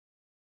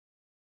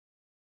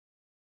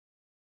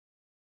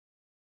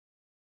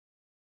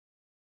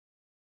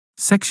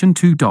Section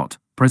 2.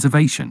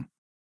 Preservation.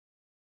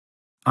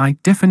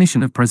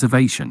 Definition of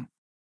preservation.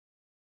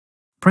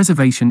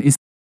 Preservation is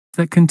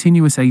that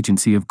continuous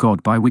agency of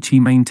God by which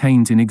He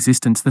maintains in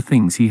existence the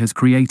things He has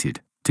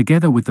created,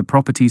 together with the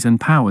properties and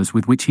powers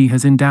with which He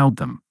has endowed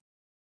them.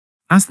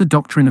 As the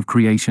doctrine of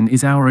creation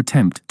is our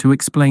attempt to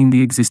explain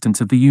the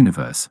existence of the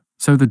universe,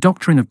 so the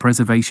doctrine of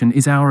preservation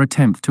is our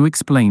attempt to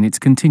explain its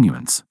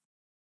continuance.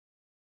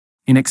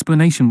 In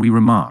explanation we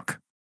remark: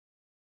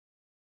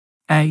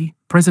 A.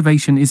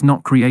 Preservation is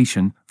not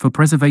creation, for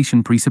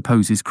preservation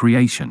presupposes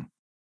creation.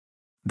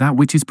 That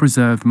which is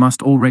preserved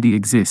must already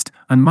exist,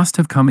 and must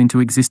have come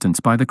into existence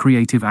by the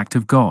creative act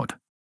of God.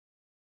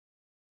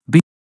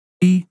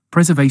 B.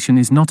 Preservation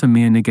is not a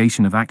mere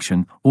negation of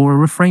action, or a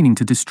refraining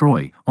to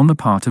destroy, on the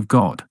part of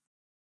God.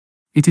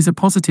 It is a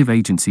positive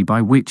agency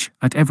by which,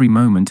 at every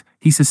moment,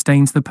 He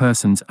sustains the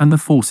persons and the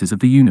forces of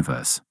the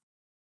universe.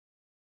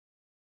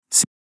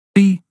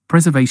 C.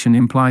 Preservation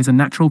implies a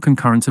natural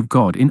concurrence of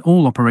God in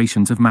all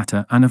operations of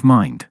matter and of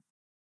mind.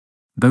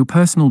 Though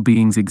personal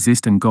beings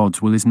exist and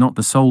God's will is not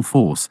the sole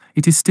force,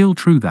 it is still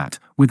true that,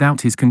 without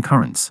His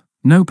concurrence,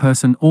 no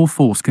person or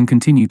force can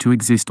continue to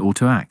exist or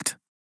to act.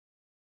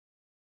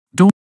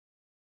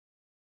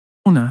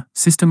 Dorner,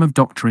 System of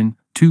Doctrine,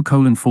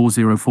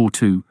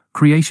 2:4042,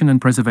 creation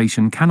and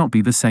preservation cannot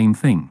be the same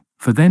thing,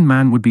 for then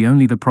man would be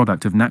only the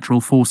product of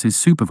natural forces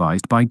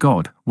supervised by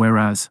God,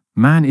 whereas,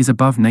 man is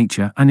above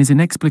nature and is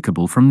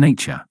inexplicable from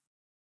nature.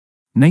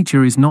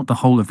 Nature is not the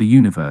whole of the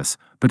universe,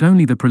 but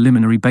only the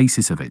preliminary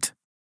basis of it.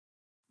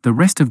 The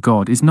rest of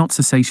God is not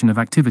cessation of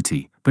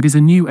activity, but is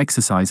a new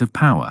exercise of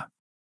power.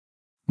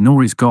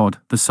 Nor is God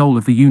the soul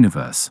of the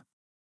universe.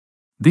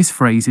 This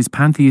phrase is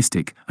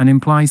pantheistic and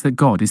implies that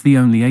God is the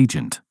only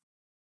agent.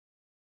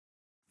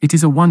 It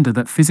is a wonder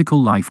that physical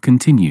life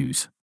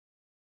continues.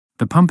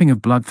 The pumping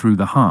of blood through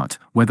the heart,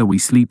 whether we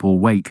sleep or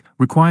wake,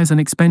 requires an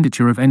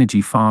expenditure of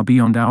energy far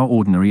beyond our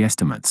ordinary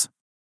estimates.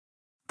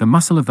 The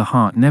muscle of the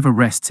heart never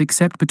rests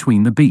except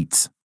between the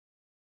beats.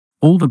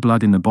 All the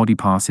blood in the body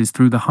passes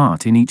through the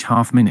heart in each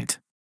half minute.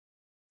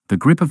 The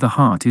grip of the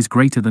heart is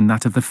greater than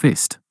that of the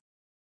fist.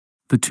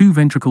 The two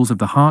ventricles of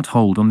the heart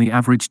hold on the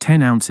average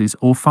 10 ounces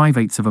or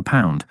 5/8 of a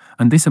pound,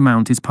 and this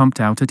amount is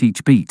pumped out at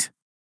each beat.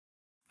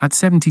 At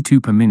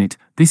 72 per minute,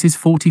 this is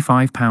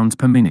 45 pounds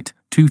per minute,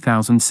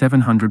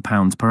 2,700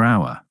 pounds per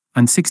hour,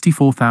 and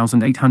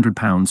 64,800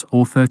 pounds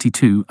or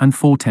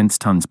 32.4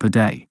 tons per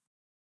day.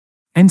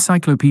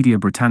 Encyclopedia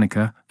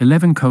Britannica,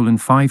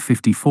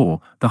 11:554,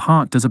 the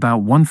heart does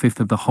about 1/5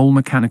 of the whole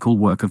mechanical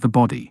work of the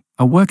body,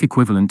 a work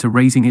equivalent to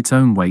raising its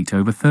own weight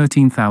over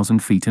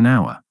 13,000 feet an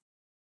hour.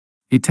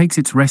 It takes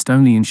its rest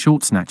only in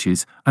short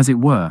snatches, as it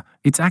were,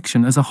 its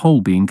action as a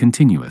whole being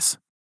continuous.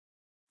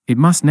 It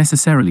must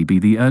necessarily be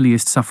the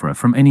earliest sufferer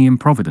from any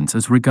improvidence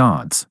as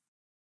regards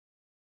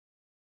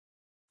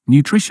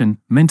nutrition,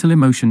 mental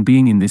emotion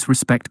being in this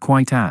respect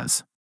quite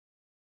as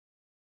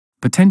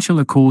potential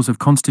a cause of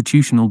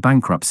constitutional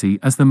bankruptcy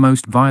as the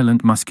most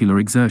violent muscular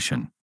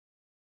exertion.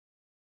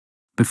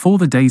 Before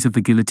the days of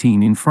the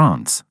guillotine in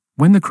France,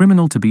 when the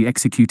criminal to be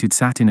executed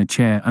sat in a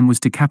chair and was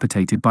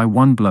decapitated by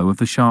one blow of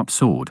the sharp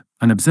sword,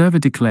 an observer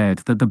declared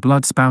that the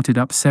blood spouted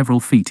up several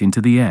feet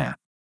into the air.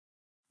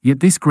 Yet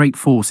this great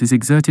force is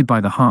exerted by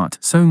the heart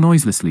so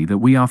noiselessly that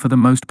we are for the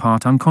most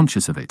part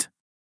unconscious of it.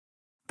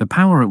 The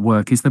power at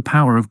work is the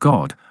power of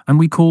God, and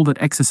we call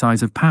that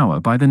exercise of power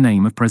by the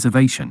name of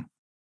preservation.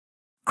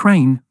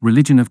 Crane,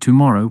 Religion of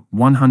Tomorrow,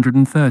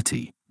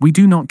 130. We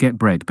do not get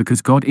bread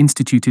because God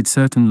instituted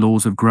certain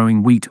laws of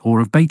growing wheat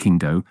or of baking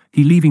dough,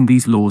 He leaving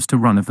these laws to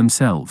run of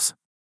themselves.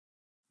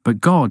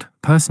 But God,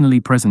 personally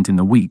present in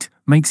the wheat,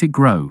 makes it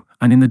grow,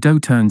 and in the dough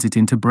turns it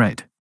into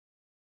bread.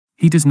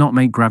 He does not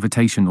make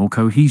gravitation or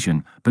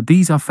cohesion, but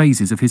these are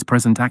phases of His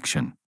present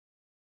action.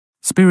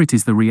 Spirit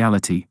is the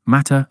reality,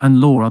 matter and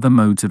law are the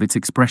modes of its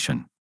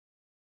expression.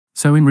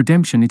 So in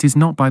redemption it is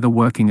not by the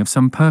working of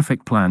some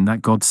perfect plan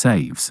that God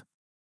saves.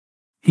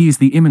 He is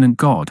the immanent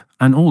God,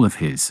 and all of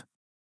His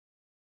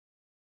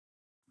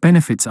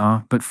benefits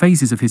are but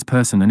phases of His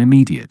person and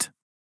immediate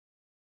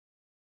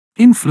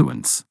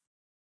influence.